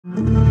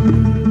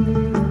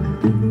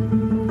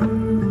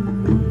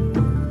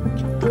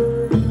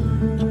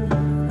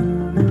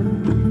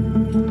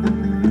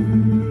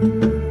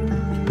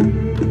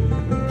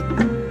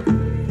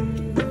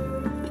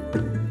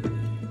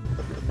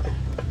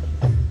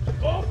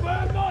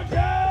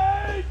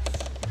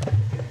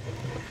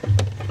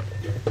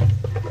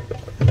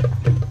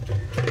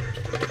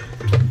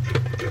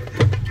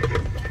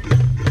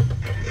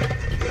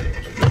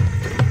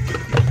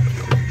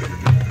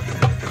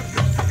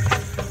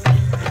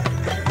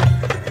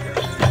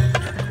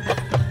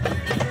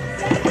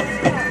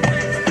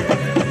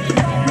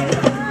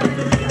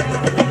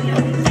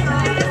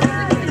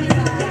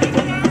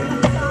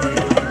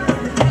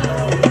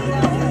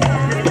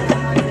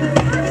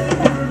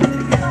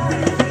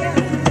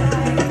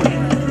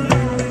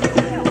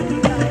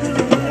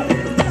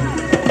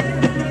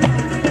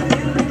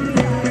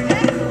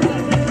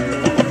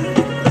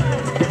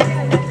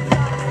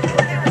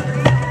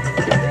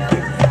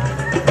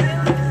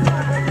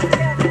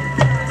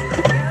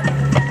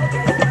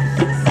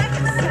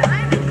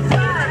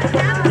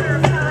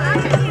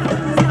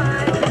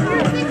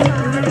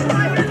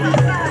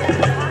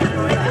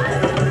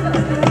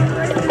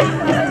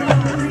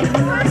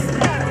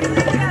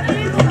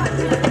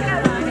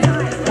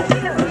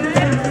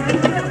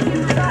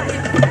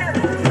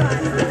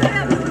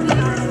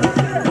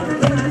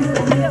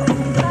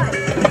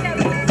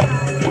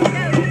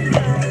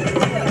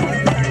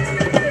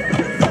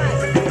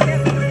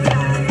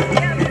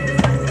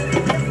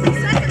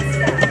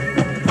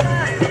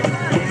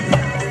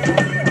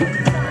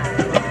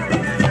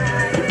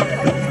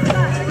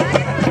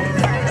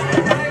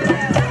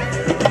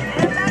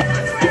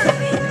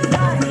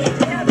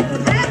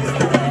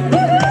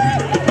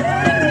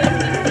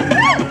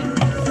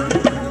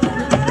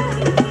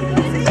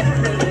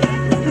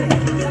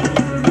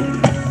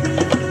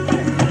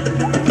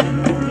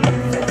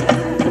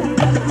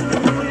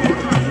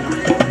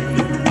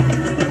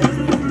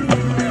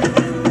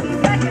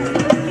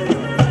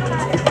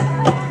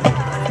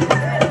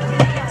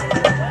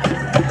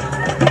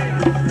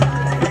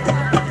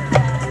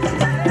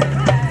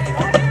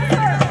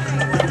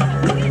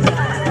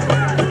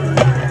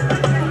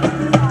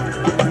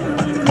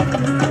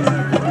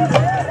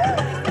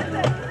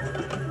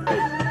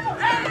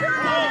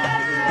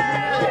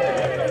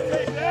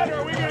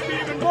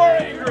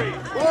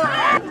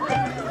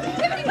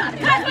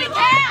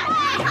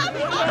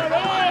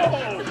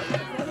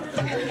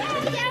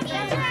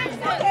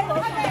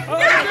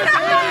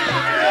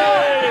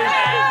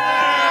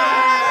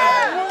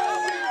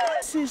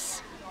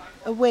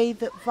A way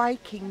that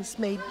Vikings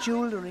made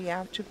jewellery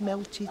out of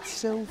melted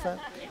silver.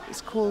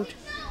 It's called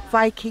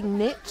Viking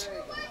knit,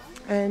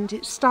 and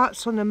it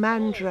starts on a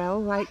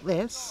mandrel like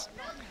this,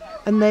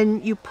 and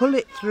then you pull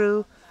it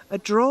through a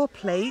draw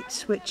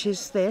plate, which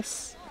is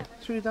this,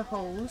 through the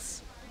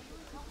holes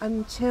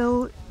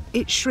until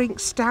it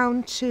shrinks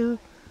down to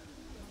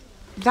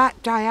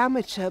that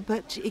diameter,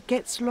 but it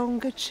gets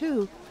longer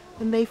too.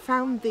 And they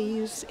found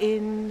these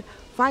in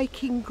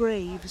Viking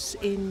graves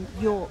in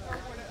York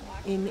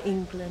in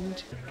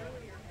England.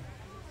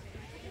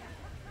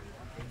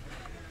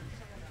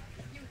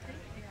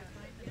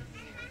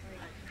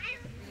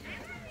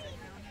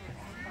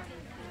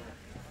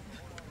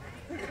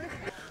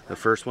 The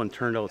first one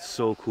turned out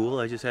so cool,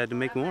 I just had to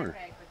make more.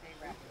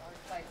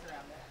 So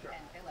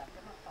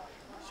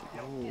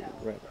you'll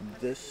wrap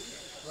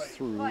this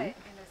through. But in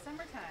the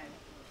summertime,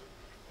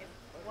 if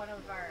one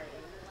of our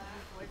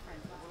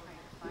boyfriends was trying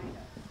to find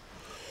us,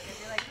 they'd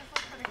be like, just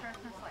look for the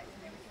Christmas lights,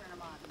 maybe turn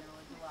them on in the middle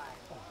of July.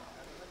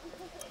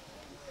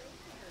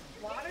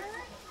 Water?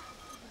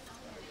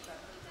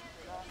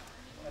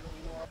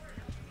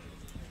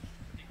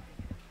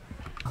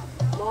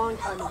 Long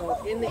time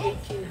ago, in the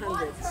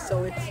 1800s,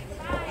 so it's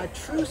a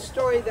true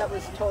story that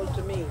was told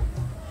to me,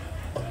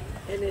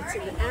 and it's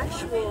an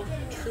actual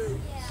true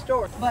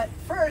story. But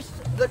first,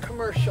 the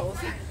commercials.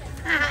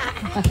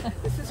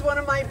 This is one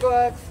of my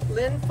books,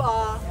 Lin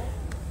Fa.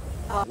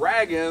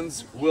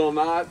 Dragons will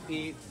not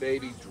eat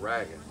baby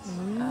dragons.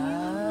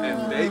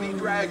 And baby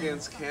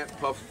dragons can't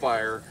puff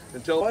fire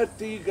until what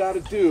do you got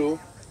to do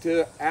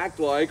to act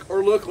like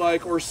or look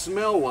like or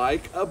smell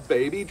like a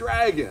baby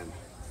dragon?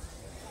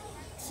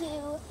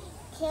 To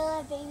kill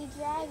a baby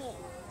dragon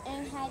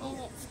and hide in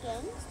its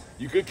skin.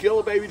 You could kill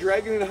a baby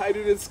dragon and hide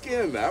it in its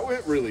skin. That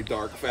went really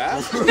dark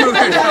fast.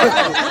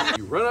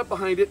 You run up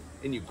behind it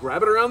and you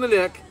grab it around the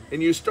neck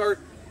and you start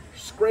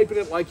scraping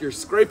it like you're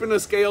scraping the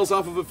scales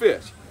off of a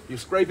fish. You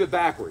scrape it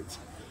backwards.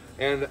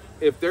 And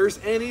if there's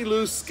any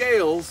loose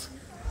scales,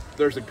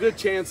 there's a good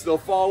chance they'll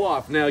fall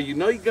off. Now you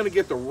know you're gonna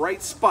get the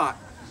right spot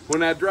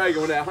when that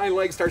dragon, when that hind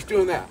leg starts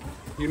doing that.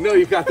 You know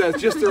you've got that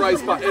just the right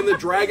spot, and the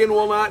dragon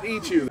will not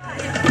eat you.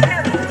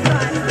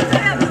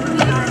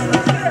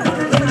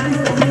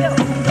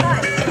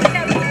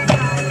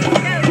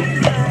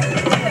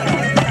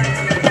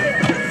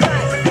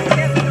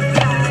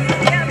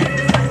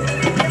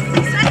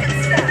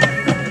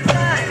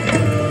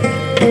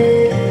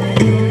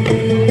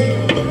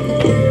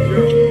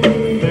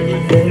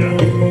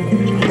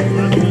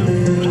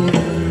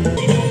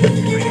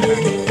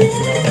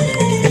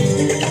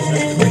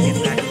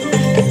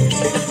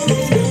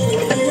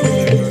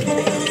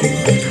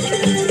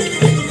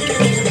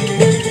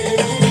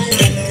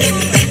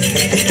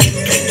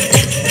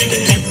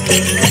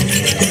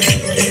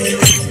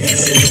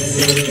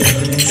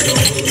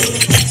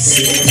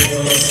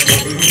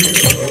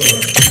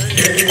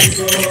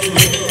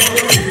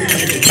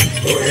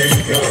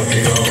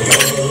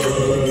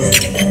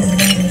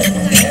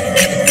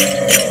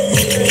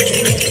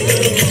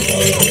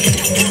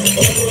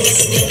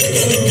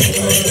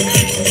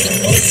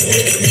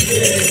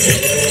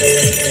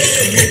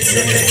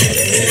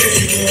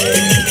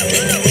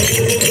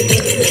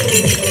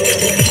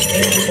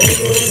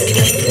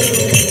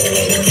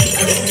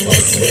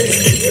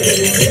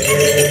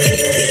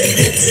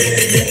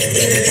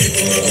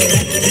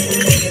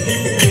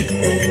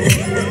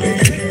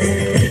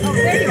 Oh,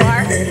 there you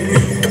are.